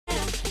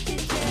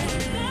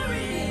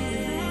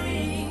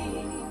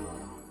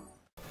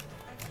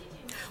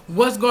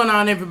What's going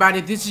on,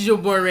 everybody? This is your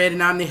boy Red,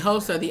 and I'm the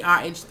host of the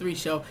RH3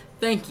 Show.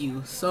 Thank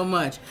you so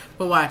much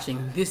for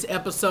watching. This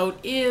episode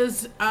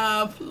is,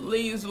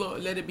 please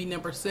Lord, let it be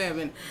number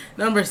 7.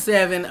 Number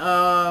 7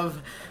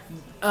 of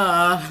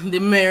the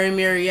Mary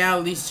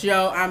Reality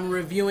Show. I'm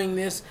reviewing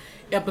this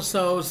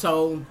episode,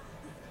 so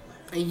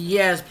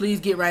yes, please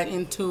get right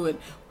into it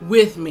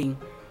with me.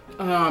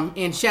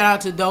 And shout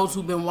out to those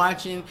who've been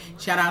watching.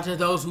 Shout out to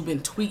those who've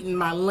been tweeting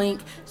my link.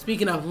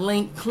 Speaking of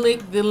link,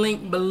 click the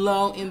link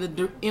below in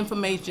the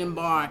information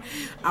bar.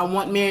 I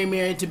want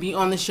Mary to be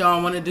on the show. I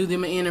want to do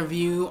them an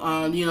interview.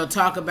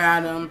 Talk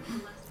about them,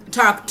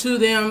 talk to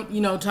them.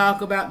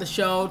 Talk about the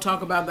show,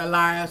 talk about their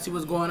lives, see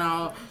what's going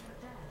on,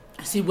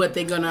 see what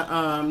they're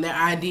gonna their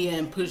idea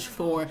and push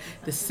for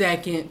the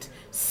second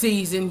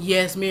season.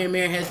 Yes,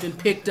 Mary has been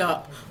picked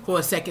up for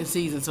a second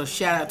season, so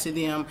shout out to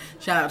them.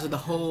 Shout out to the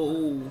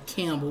whole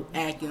Campbell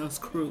Atkins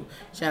crew.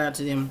 Shout out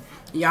to them.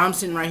 Yeah, I'm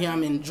sitting right here.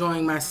 I'm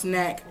enjoying my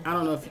snack. I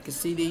don't know if you can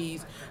see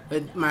these,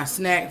 but my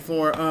snack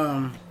for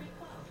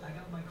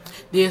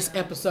this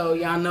episode,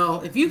 y'all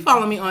know, if you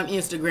follow me on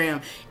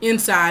Instagram,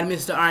 inside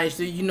Mr.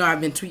 RH3, you know I've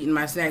been tweeting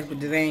my snacks,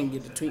 but today I ain't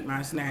get to tweet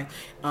my snack.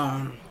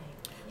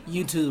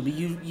 YouTube,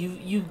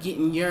 you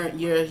getting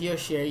your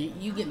share.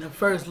 You getting the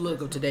first look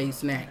of today's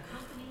snack.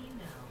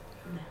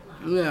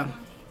 Yeah,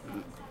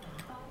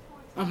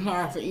 I'm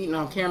sorry for eating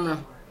on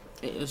camera.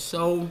 It is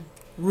so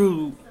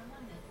rude.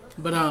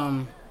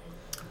 But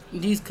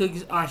these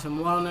cookies are some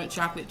walnut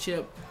chocolate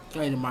chip.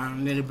 They're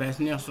the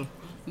best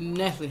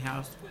Nestle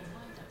house.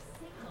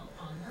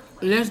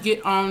 Let's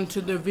get on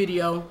to the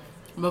video.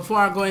 Before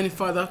I go any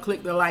further,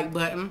 click the like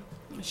button,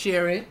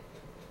 share it,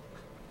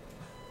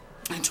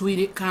 tweet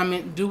it,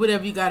 comment, do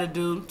whatever you gotta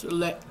do to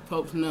let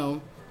folks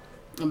know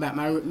about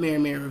my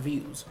Mary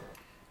reviews.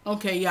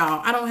 Okay,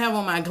 y'all, I don't have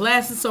on my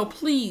glasses, so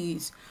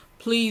please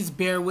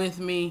bear with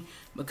me,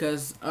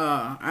 because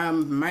I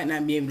might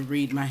not be able to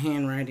read my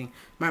handwriting.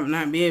 Might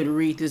not be able to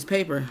read this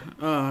paper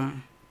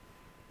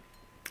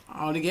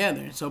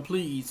altogether, so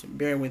please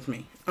bear with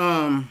me.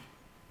 At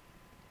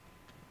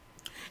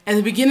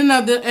the beginning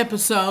of the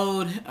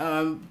episode,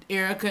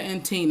 Erica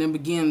and Tina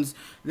begins.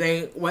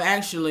 They were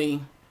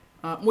actually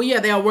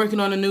they are working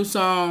on a new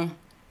song.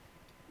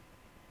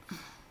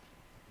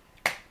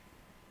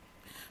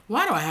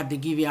 Why do I have to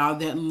give y'all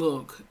that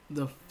look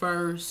the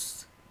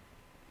first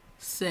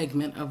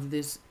segment of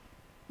this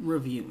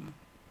review?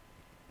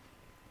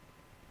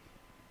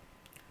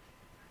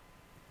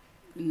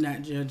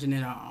 Not judging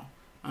at all.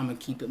 I'm going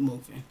to keep it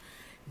moving.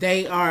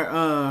 They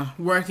are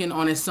working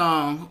on a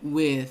song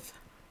with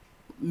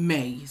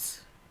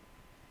Maze.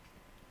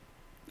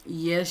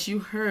 Yes, you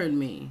heard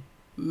me.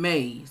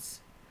 Maze.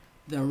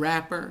 The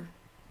rapper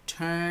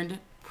turned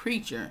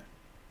preacher,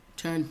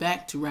 turned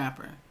back to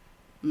rapper,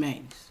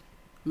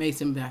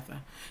 Mason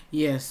Betha.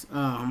 Yes,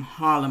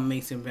 Harlem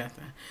Mason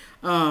Betha.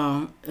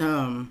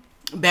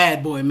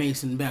 Bad boy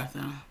Mason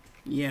Betha.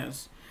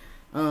 Yes.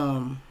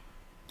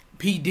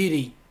 P.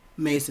 Diddy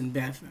Mason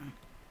Betha.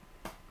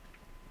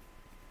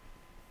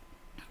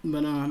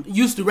 But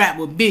used to rap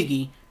with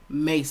Biggie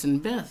Mason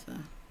Betha.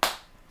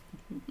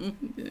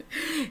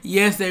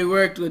 Yes, they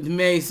worked with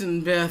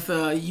Mason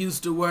Betha.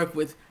 Used to work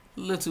with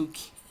Little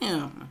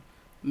Kim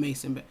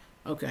Mason Betha.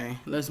 Okay,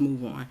 let's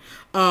move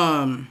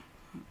on.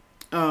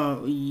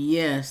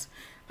 Yes.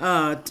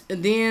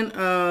 Then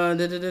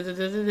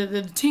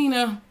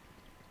Tina,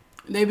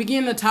 they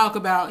begin to talk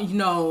about,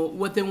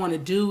 what they want to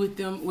do with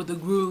the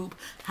group,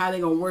 how they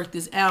gonna work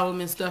this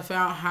album and stuff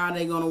out, how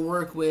they gonna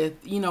work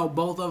with,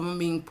 both of them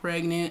being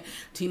pregnant.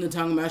 Tina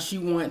talking about she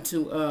want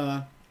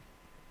to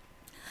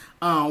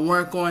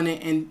work on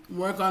it and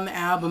work on the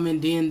album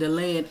and then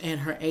delay it at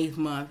her 8th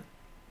month.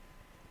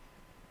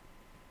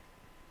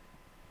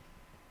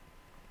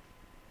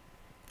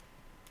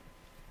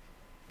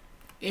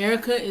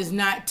 Erica is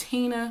not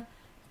Tina.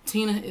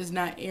 Tina is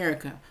not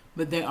Erica.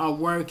 But they are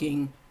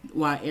working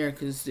while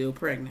Erica is still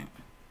pregnant.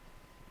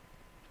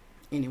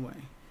 Anyway.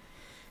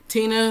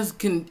 Tina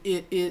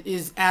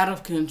is out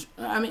of control.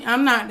 I mean,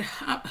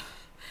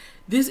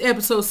 this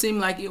episode seemed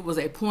like it was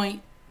a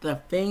point the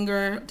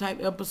finger type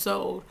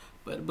episode.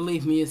 But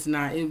believe me, it's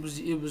not. It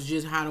was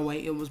just how the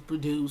way it was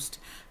produced.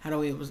 How the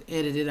way it was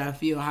edited. I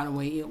feel how the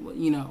way it was,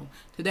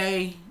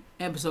 Today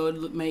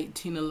episode made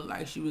Tina look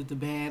like she was the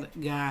bad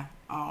guy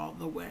all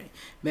the way.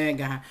 Bad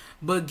guy.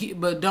 But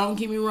don't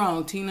get me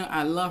wrong, Tina,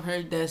 I love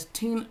her. That's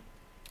Tina.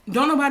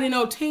 Don't nobody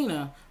know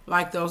Tina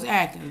like those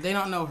Atkins. They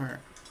don't know her.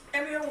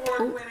 Emmy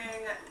Award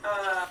winning.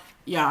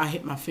 Yeah, I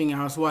hit my finger.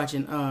 I was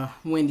watching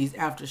Wendy's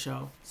after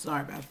show.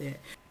 Sorry about that.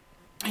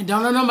 And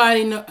don't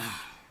nobody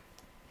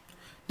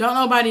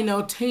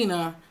know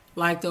Tina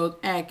like those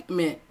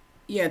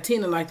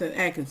Tina like the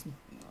Atkins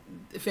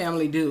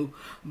family do,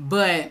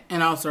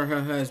 and also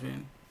her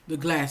husband, the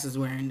glasses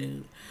wearing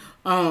dude.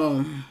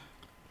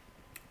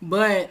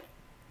 But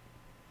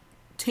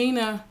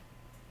Tina,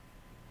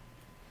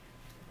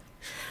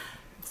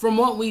 from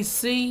what we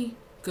see,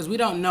 because we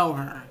don't know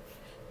her,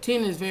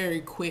 Tina is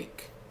very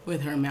quick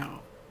with her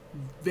mouth.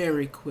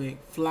 very quick.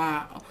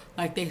 Fly,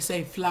 like they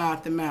say, fly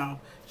at the mouth.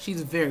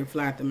 She's very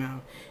fly at the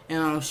mouth.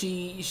 And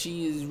she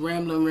is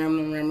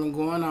rambling,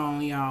 going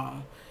on,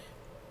 y'all.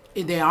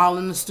 They're all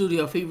in the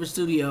studio, Fever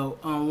Studio,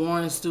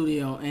 Warren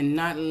Studio, and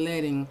not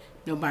letting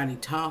nobody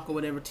talk or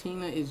whatever.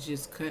 Tina is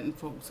just cutting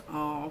folks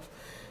off.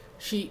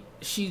 She's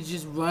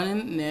just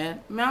running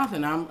that mouth,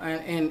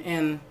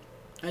 and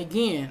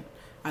again,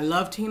 I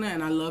love Tina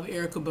and I love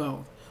Erica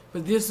both,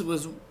 but this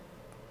was,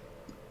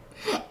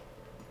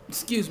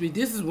 excuse me,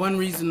 this is one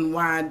reason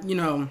why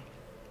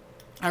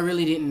I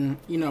really didn't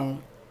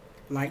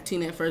like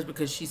Tina at first,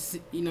 because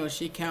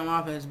she came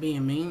off as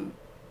being mean.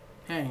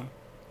 Hey,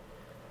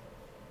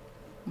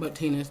 but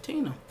Tina's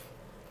Tina.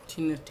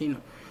 Tina's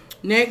Tina.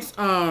 Next,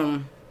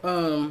 and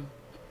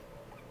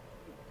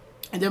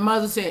their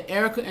mother said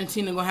Erica and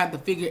Tina gonna have to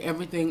figure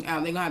everything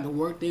out. They're gonna have to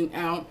work things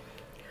out.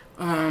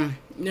 They're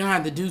gonna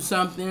have to do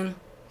something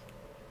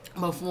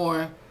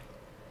before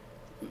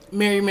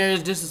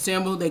Mary's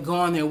disassembled. They go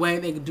on their way.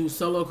 They can do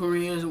solo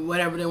careers,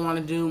 whatever they want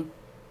to do.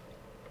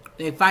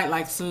 They fight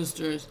like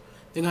sisters.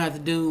 They're gonna have to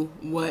do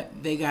what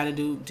they gotta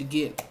do to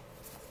get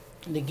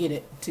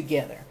it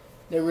together.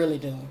 They really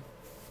do.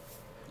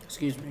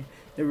 Excuse me.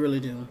 They really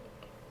do.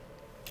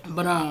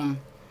 But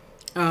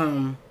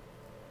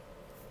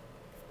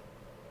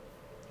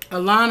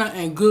Alana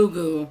and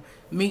Gugu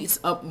meets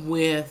up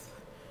with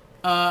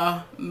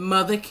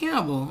Mother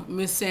Campbell,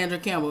 Miss Sandra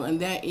Campbell, and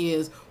that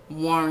is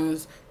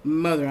Warren's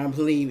mother, I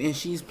believe, and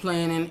she's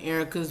planning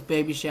Erica's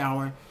baby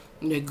shower.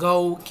 They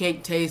go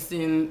cake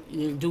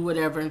tasting, do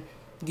whatever,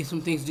 get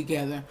some things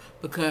together,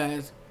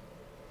 because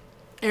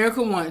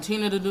Erica wanted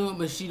Tina to do it,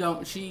 but she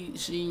don't.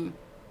 She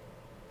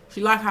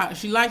like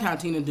how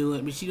Tina do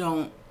it, but she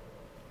don't.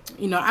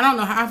 I don't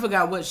know how. I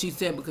forgot what she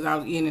said because I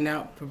was in and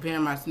out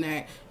preparing my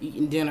snack,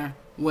 eating dinner,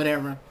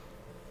 whatever.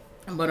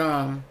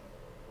 But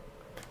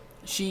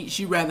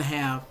she rather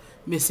have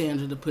Miss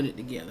Sandra to put it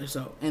together.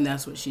 So, and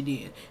that's what she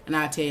did. And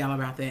I'll tell y'all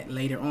about that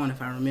later on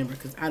if I remember,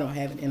 because I don't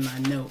have it in my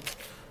notes.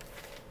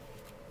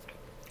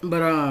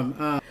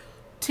 But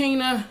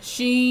Tina,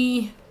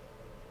 she,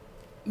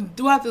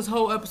 throughout this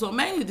whole episode,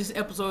 mainly this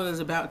episode is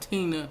about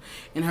Tina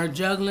and her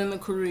juggling the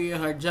career,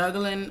 her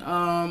juggling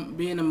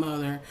being a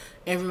mother.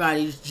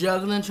 Everybody's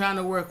juggling, trying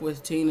to work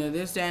with Tina.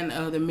 This, that, and the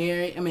other.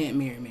 Mary.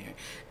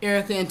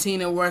 Erica and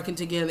Tina working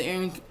together.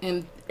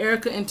 And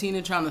Erica and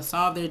Tina trying to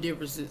solve their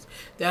differences.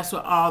 That's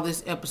what all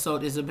this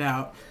episode is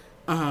about.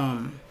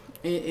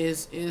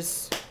 It's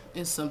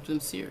something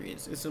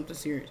serious. It's something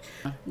serious.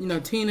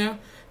 Tina,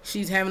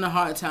 she's having a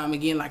hard time,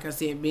 again, like I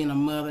said, being a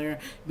mother,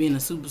 being a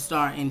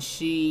superstar, and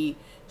she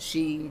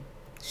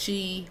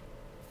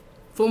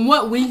from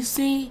what we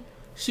see,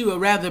 she would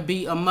rather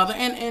be a mother,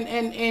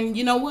 and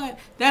you know what?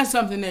 That's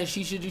something that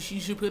she should do. She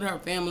should put her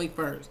family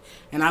first,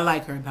 and I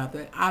like her about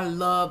that. I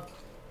love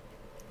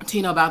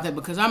Tina about that,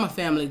 because I'm a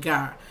family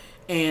guy,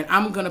 and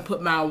I'm gonna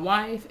put my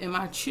wife and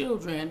my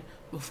children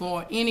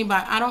before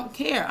anybody. I don't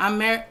care. I'm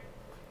married.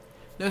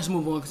 Let's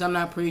move on, because I'm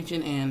not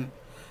preaching, and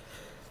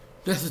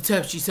that's a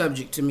touchy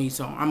subject to me,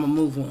 so I'm going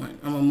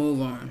to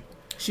move on.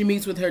 She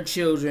meets with her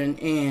children,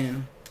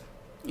 and,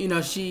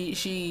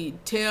 she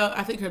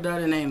I think her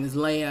daughter's name is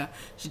Leia.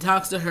 She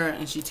talks to her,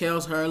 and she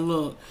tells her,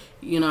 look,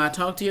 I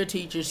talked to your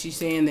teacher. She's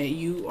saying that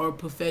you are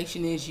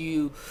perfectionist.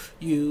 You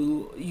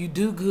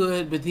do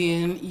good, but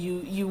then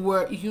you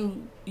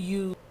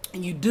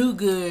do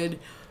good,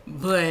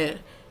 but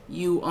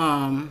you're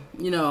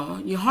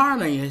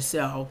hard on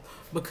yourself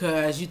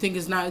because you think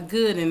it's not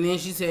good. And then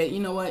she said, you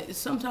know what,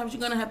 sometimes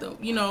you're gonna have to,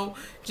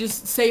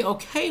 just say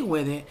okay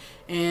with it,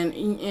 and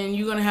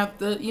you're gonna have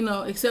to,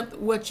 accept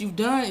what you've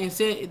done and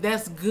say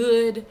that's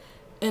good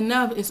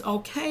enough. It's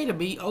okay to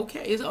be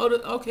okay. It's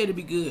okay to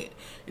be good,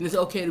 and it's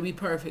okay to be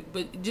perfect,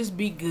 but just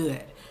be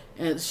good.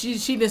 And she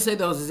didn't say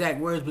those exact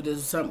words, but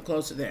there's something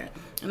close to that.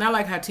 And I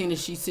like how Tina,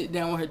 she sit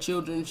down with her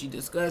children, she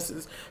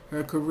discusses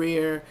her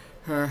career,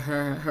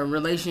 her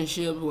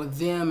relationship with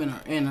them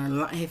and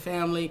her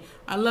family.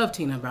 I love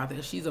Tina about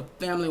that. She's a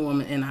family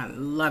woman, and I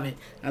love it.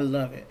 I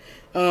love it.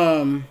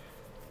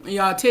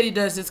 Y'all, Teddy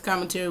does this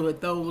commentary with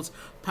those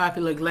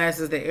popular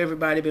glasses that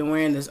everybody been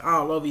wearing that's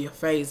all over your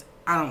face.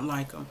 I don't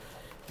like them,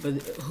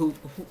 but who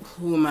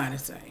am I to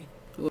say?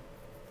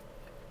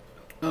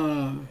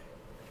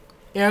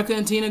 Erica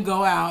and Tina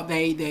go out.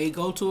 They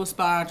go to a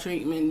spa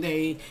treatment.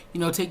 They,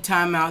 take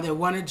time out. They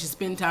wanted to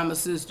spend time with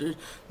sisters,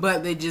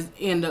 but they just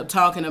end up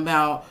talking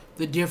about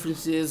the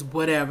differences,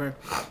 whatever.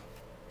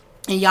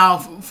 And y'all,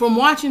 from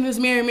watching this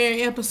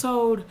Mary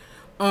episode,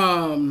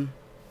 Erica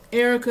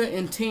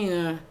and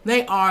Tina,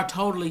 they are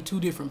totally two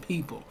different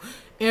people.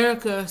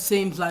 Erica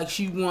seems like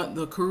she wants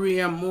the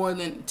career more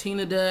than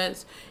Tina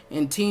does,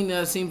 and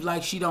Tina seems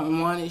like she don't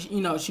want it.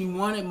 She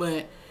want it,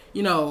 but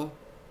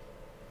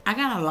I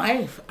got a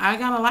life,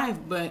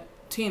 but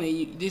Tina,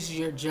 this is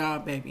your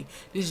job, baby.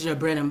 This is your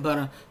bread and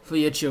butter for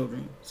your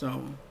children.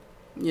 So,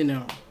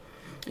 And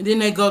then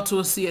they go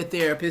to see a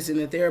therapist, and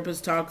the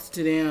therapist talks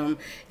to them.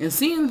 And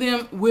seeing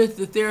them with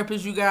the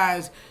therapist, you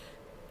guys,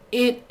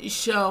 it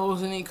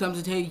shows, and it comes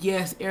to tell you,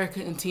 yes,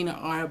 Erica and Tina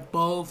are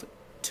both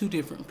two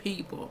different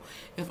people.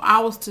 If I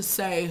was to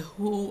say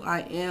who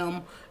I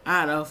am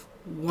out of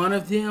one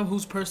of them,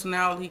 whose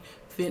personality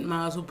fit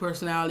mine, whose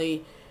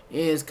personality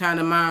is kind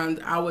of mine,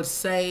 I would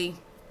say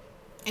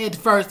at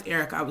first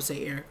Erica. I would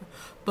say Erica,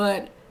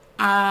 but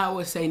I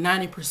would say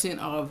 90%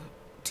 of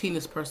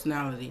Tina's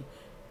personality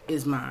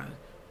is mine.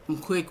 I'm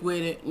quick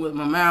with it, with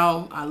my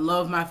mouth. I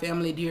love my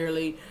family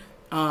dearly.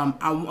 I'm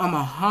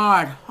a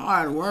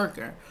hard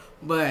worker,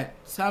 but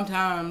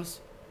sometimes,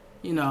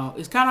 you know,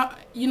 it's kind of,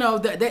 you know,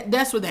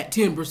 that's where that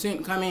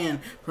 10% come in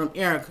from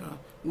Erica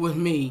with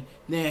me,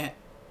 that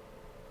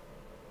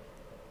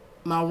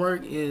my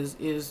work is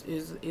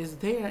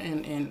there,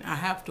 and I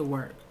have to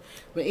work.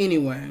 But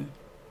anyway,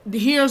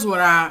 here's what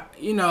I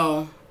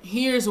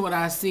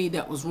see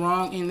that was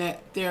wrong in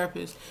that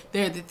therapist.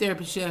 There at the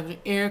therapist session,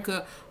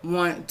 Erica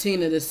want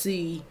Tina to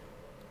see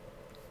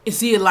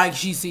it like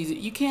she sees it.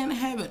 You can't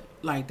have it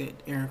like that,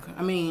 Erica.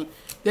 I mean,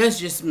 that's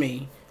just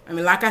me. I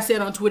mean, like I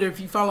said on Twitter, if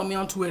you follow me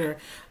on Twitter,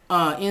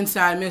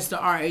 inside Mr.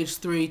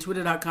 RH3,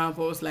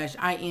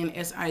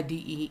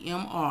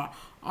 twitter.com/INSIDEMR.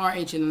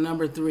 RH and the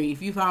number 3.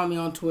 If you follow me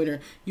on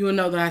Twitter, you will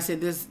know that I said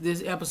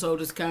this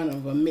episode is kind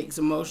of a mixed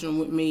emotion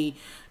with me,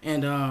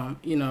 and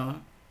you know,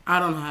 I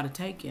don't know how to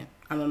take it.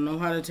 I don't know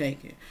how to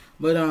take it.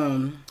 But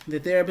the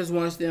therapist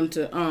wants them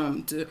to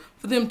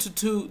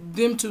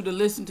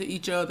listen to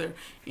each other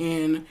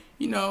and,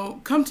 you know,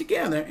 come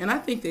together, and I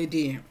think they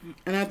did.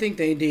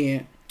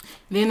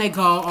 Then they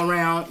go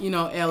around, you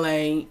know,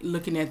 LA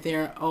looking at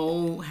their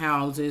old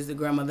houses, the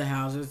grandmother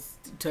houses,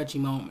 touchy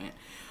moment.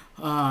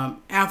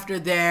 After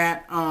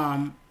that,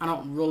 I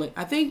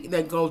think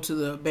they go to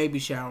the baby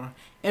shower.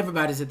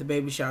 Everybody's at the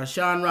baby shower.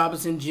 Sean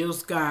Robinson, Jill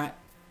Scott,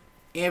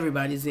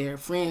 everybody's there.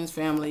 Friends,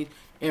 family,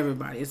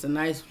 everybody. It's a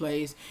nice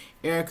place.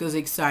 Erica's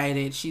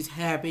excited. She's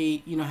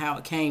happy, you know, how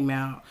it came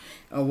out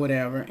or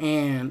whatever.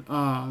 And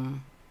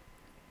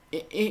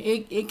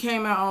it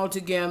came out all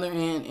together,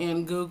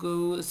 and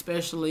Gugu,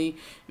 especially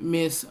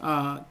Miss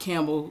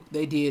Campbell,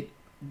 they did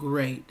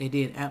great. They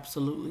did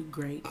absolutely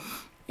great.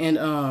 And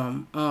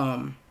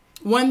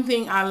one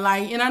thing I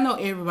like, and I know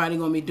everybody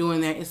gonna be doing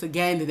that, it's a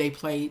game that they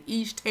played.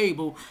 Each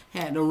table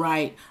had to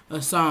write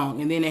a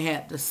song, and then they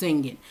had to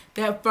sing it.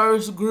 That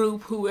first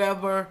group,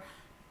 whoever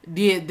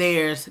did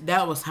theirs,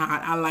 that was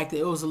hot. I liked it.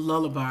 It was a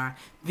lullaby.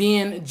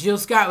 Then Jill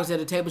Scott was at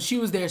the table. She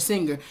was their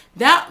singer.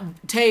 That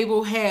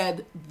table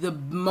had the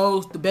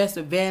best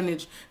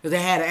advantage because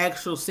they had an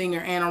actual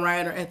singer and a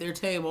writer at their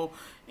table.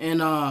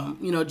 And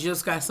you know, Jill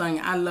Scott sang.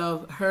 I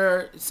love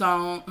her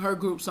song, her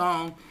group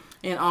song,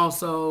 and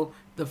also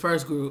the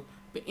first group.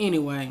 But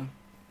anyway,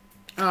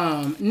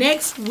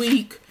 next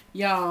week,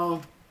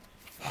 y'all,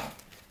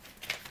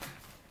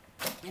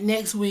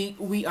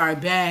 we are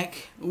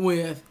back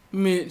with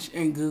Mitch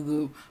and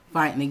Gugu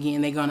fighting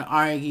again. They're going to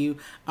argue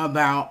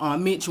about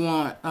Mitch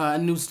want a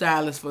new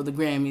stylist for the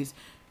Grammys.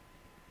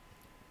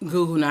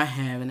 Gugu not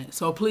having it.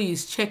 So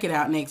please check it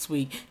out next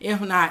week.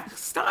 If not,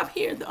 stop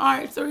here at the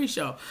RH3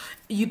 Show.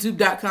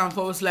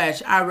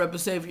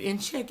 YouTube.com/iRepaSavior, and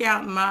check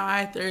out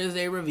my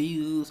Thursday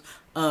reviews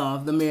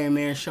of the Mary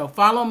Mary Show.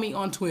 Follow me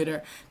on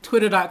Twitter,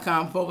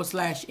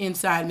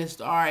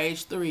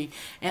 twitter.com/InsideMrRH3.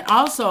 And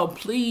also,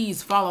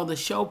 please follow the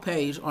show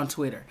page on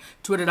Twitter,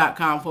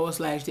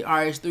 twitter.com/the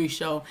RH3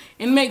 Show.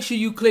 And make sure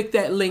you click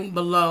that link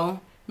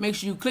below. Make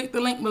sure you click the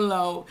link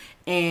below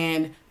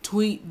and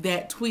tweet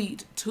that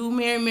tweet to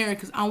Mary Mary,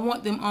 because I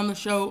want them on the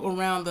show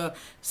around the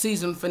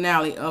season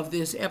finale of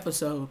this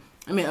episode.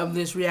 Of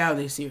this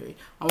reality series.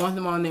 I want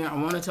them on there. I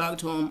want to talk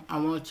to them. I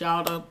want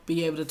y'all to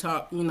be able to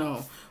talk, you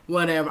know,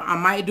 whatever. I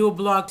might do a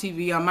blog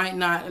TV. I might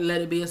not,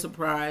 let it be a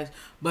surprise.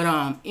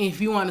 But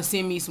if you want to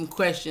send me some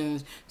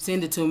questions,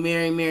 send it to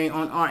Mary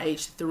on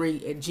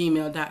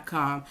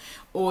RH3@gmail.com,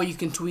 or you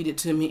can tweet it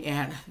to me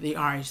at the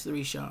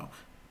RH3 Show.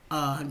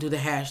 Do the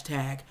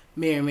hashtag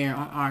Mary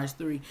on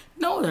RH3.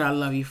 Know that I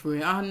love you for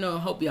real. I know.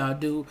 Hope y'all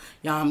do.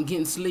 Y'all, I'm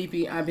getting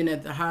sleepy. I've been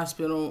at the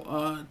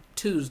hospital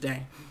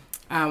Tuesday.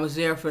 I was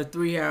there for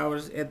 3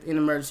 hours in the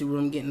emergency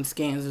room getting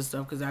scans and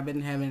stuff, because I've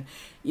been having,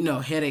 you know,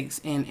 headaches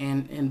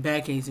and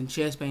backaches and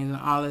chest pains and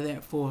all of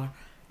that for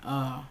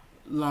a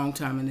long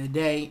time in the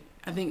day.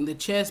 I think the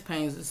chest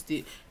pains are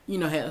still, you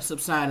know, have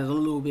subsided a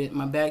little bit.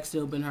 My back's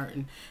still been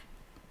hurting.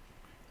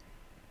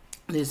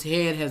 This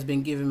head has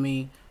been giving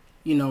me,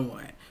 you know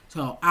what.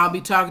 So I'll be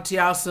talking to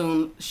y'all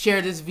soon.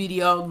 Share this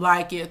video,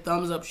 like it,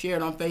 thumbs up, share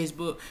it on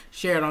Facebook,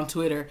 share it on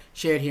Twitter,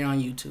 share it here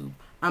on YouTube.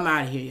 I'm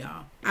out of here,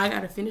 y'all. I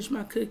gotta finish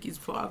my cookies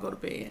before I go to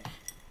bed.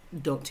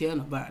 Don't tell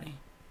nobody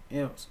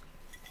else.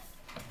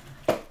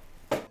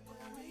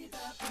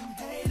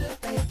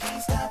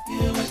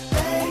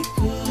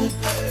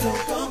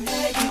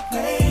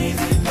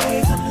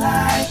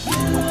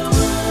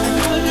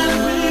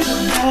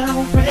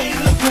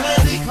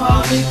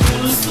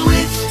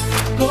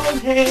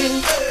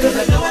 Cause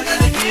I know I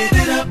gotta give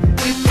it up.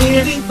 If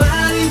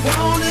anybody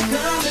wanna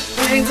come and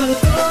praise the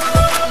Lord,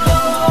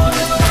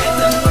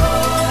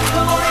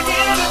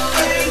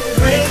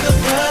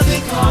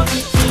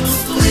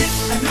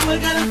 I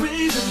gotta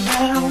praise him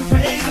now,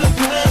 praise him,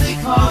 cause he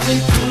called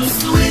me to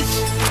switch.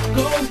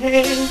 Go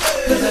ahead.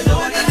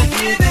 doing it.